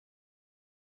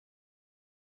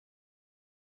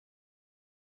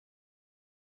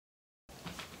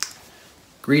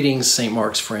Greetings, St.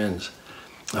 Mark's friends.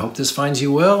 I hope this finds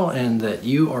you well and that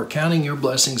you are counting your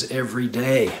blessings every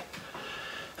day.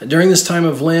 During this time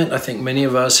of Lent, I think many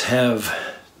of us have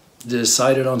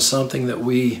decided on something that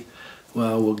we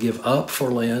will give up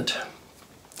for Lent.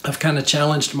 I've kind of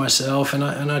challenged myself, and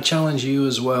I challenge you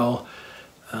as well.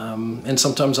 And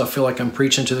sometimes I feel like I'm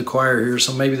preaching to the choir here,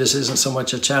 so maybe this isn't so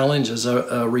much a challenge as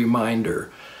a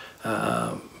reminder.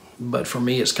 But for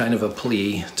me, it's kind of a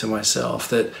plea to myself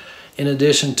that in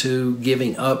addition to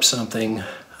giving up something,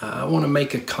 I want to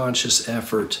make a conscious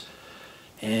effort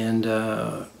and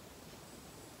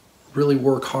really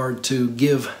work hard to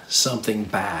give something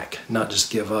back, not just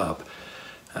give up.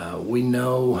 We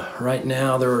know right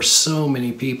now there are so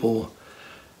many people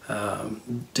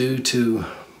due to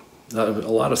a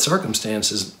lot of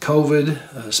circumstances,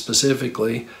 COVID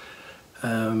specifically,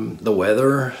 the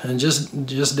weather, and just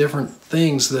different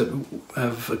things that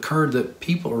have occurred that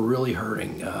people are really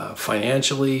hurting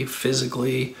financially,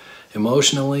 physically,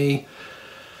 emotionally.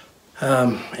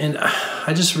 And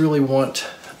I just really want,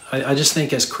 I just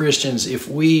think as Christians, if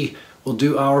we will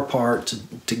do our part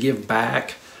to give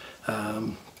back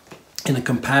in a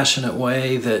compassionate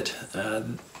way, that,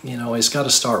 it's got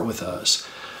to start with us.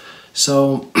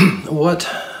 So what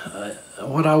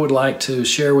I would like to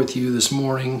share with you this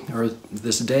morning or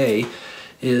this day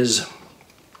is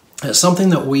something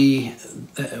that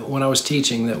when I was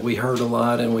teaching, that we heard a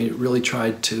lot and we really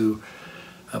tried to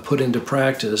put into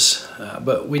practice,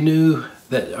 but we knew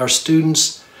that our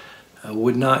students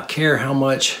would not care how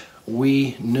much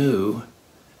we knew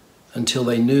until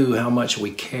they knew how much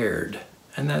we cared,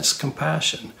 and that's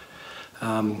compassion.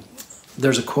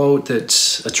 There's a quote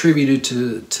that's attributed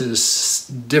to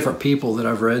different people that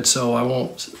I've read, so I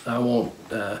won't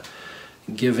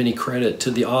give any credit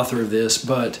to the author of this,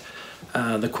 but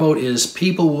the quote is,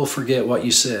 "People will forget what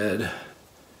you said,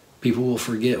 people will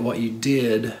forget what you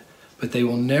did, but they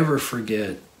will never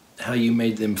forget how you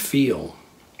made them feel."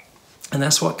 And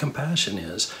that's what compassion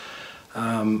is.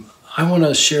 I want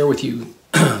to share with you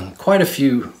quite a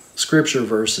few scripture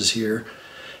verses here,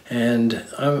 and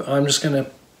I'm just going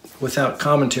to, without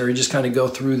commentary, just kind of go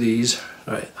through these.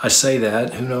 I say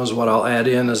that, who knows what I'll add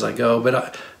in as I go,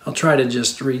 but I'll try to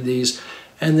just read these.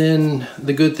 And then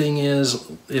the good thing is,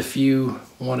 if you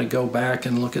want to go back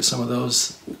and look at some of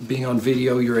those, being on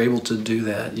video, you're able to do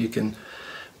that. You can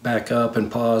back up and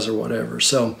pause or whatever.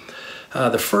 So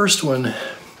the first one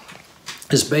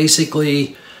is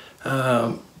basically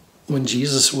when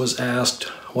Jesus was asked,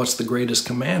 what's the greatest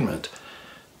commandment?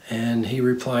 And he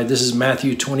replied, this is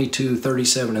Matthew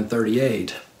 22:37 and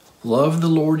 38. "Love the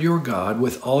Lord your God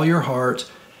with all your heart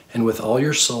and with all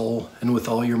your soul and with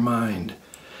all your mind.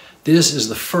 This is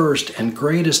the first and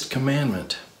greatest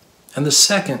commandment. And the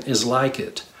second is like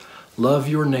it. Love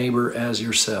your neighbor as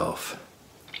yourself."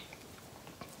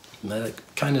 And that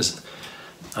kind of,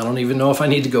 I don't even know if I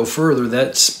need to go further.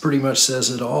 That pretty much says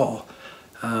it all.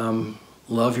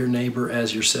 Love your neighbor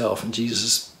as yourself. And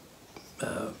Jesus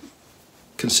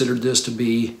considered this to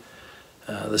be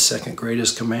the second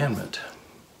greatest commandment.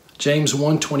 James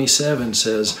 1:27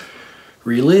 says,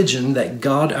 "Religion that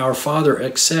God our Father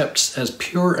accepts as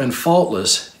pure and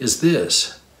faultless is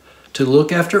this, to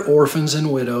look after orphans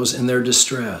and widows in their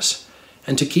distress,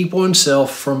 and to keep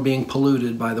oneself from being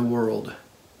polluted by the world."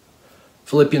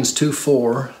 Philippians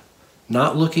 2:4,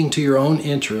 "Not looking to your own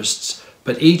interests,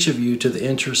 but each of you to the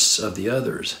interests of the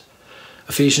others."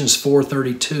 Ephesians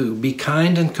 4:32, "Be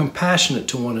kind and compassionate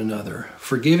to one another,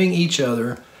 forgiving each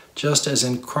other, just as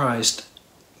in Christ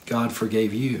God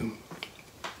forgave you."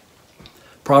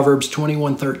 Proverbs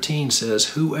 21:13 says,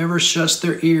 "Whoever shuts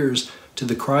their ears to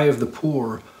the cry of the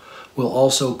poor will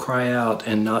also cry out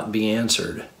and not be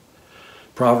answered."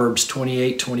 Proverbs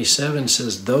 28:27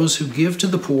 says, "Those who give to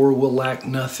the poor will lack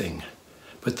nothing,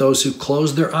 but those who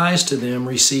close their eyes to them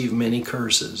receive many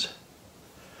curses."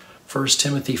 1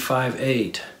 Timothy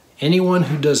 5:8, "Anyone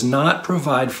who does not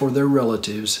provide for their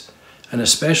relatives, and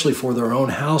especially for their own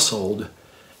household,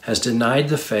 has denied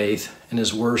the faith and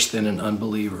is worse than an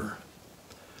unbeliever."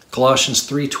 Colossians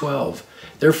 3:12,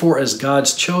 "Therefore, as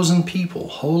God's chosen people,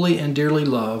 holy and dearly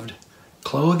loved,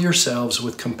 clothe yourselves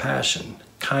with compassion,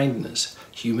 kindness,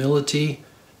 humility,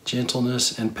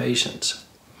 gentleness, and patience."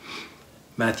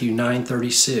 Matthew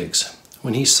 9:36,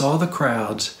 "When he saw the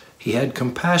crowds, he had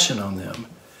compassion on them,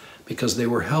 because they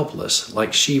were helpless,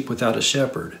 like sheep without a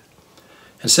shepherd."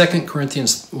 And 2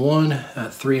 Corinthians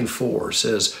 1:3 and 4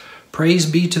 says, "Praise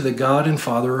be to the God and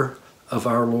Father of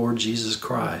our Lord Jesus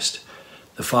Christ,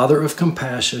 the Father of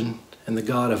compassion and the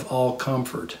God of all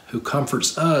comfort, who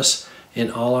comforts us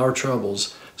in all our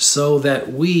troubles, so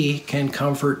that we can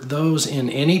comfort those in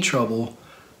any trouble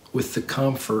with the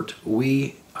comfort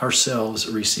we ourselves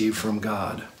receive from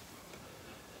God.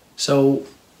 So,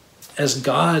 as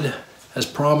God has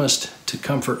promised to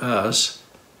comfort us,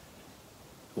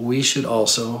 we should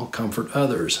also comfort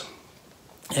others.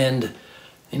 And,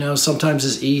 you know, sometimes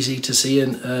it's easy to see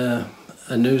a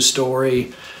news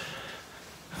story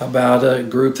about a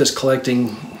group that's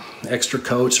collecting extra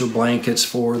coats or blankets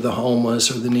for the homeless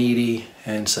or the needy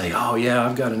and say, oh yeah,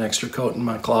 I've got an extra coat in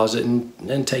my closet,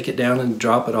 and take it down and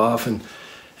drop it off and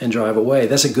drive away.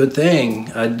 That's a good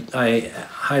thing. I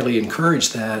highly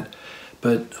encourage that,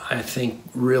 but I think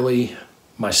really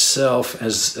myself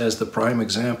as the prime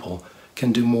example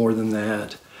can do more than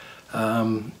that.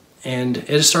 And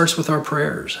it starts with our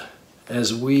prayers.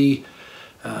 As we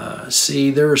see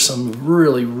there are some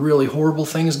really, really horrible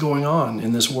things going on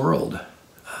in this world.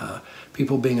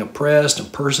 People being oppressed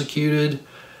and persecuted.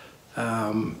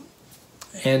 And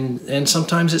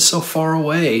sometimes it's so far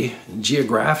away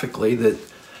geographically that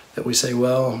we say,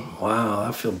 well, wow,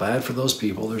 I feel bad for those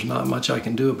people. There's not much I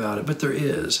can do about it. But there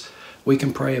is. We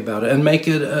can pray about it and make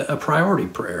it a priority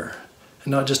prayer.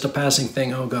 And not just a passing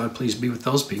thing, oh God, please be with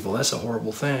those people. That's a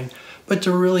horrible thing. But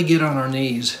to really get on our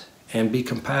knees and be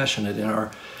compassionate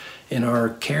in our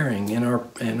caring, in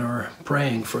our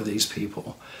praying for these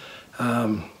people.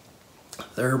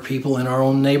 There are people in our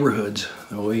own neighborhoods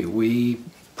we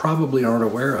probably aren't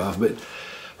aware of, but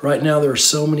right now there are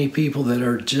so many people that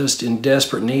are just in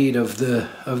desperate need of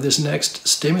this next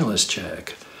stimulus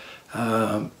check.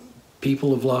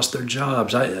 People have lost their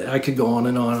jobs. I could go on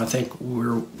and on. I think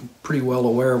we're pretty well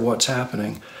aware of what's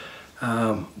happening,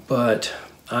 but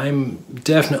I'm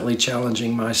definitely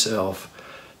challenging myself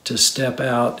to step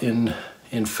out in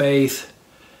faith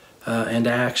and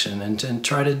action, and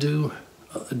try to do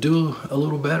a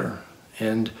little better,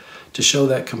 and to show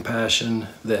that compassion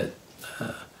that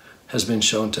has been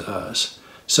shown to us.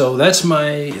 So that's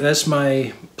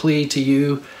my plea to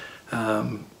you.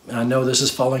 I know this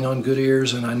is falling on good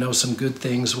ears, and I know some good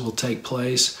things will take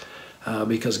place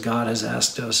because God has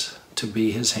asked us to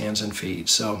be His hands and feet.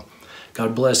 So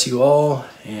God bless you all,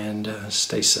 and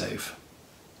stay safe.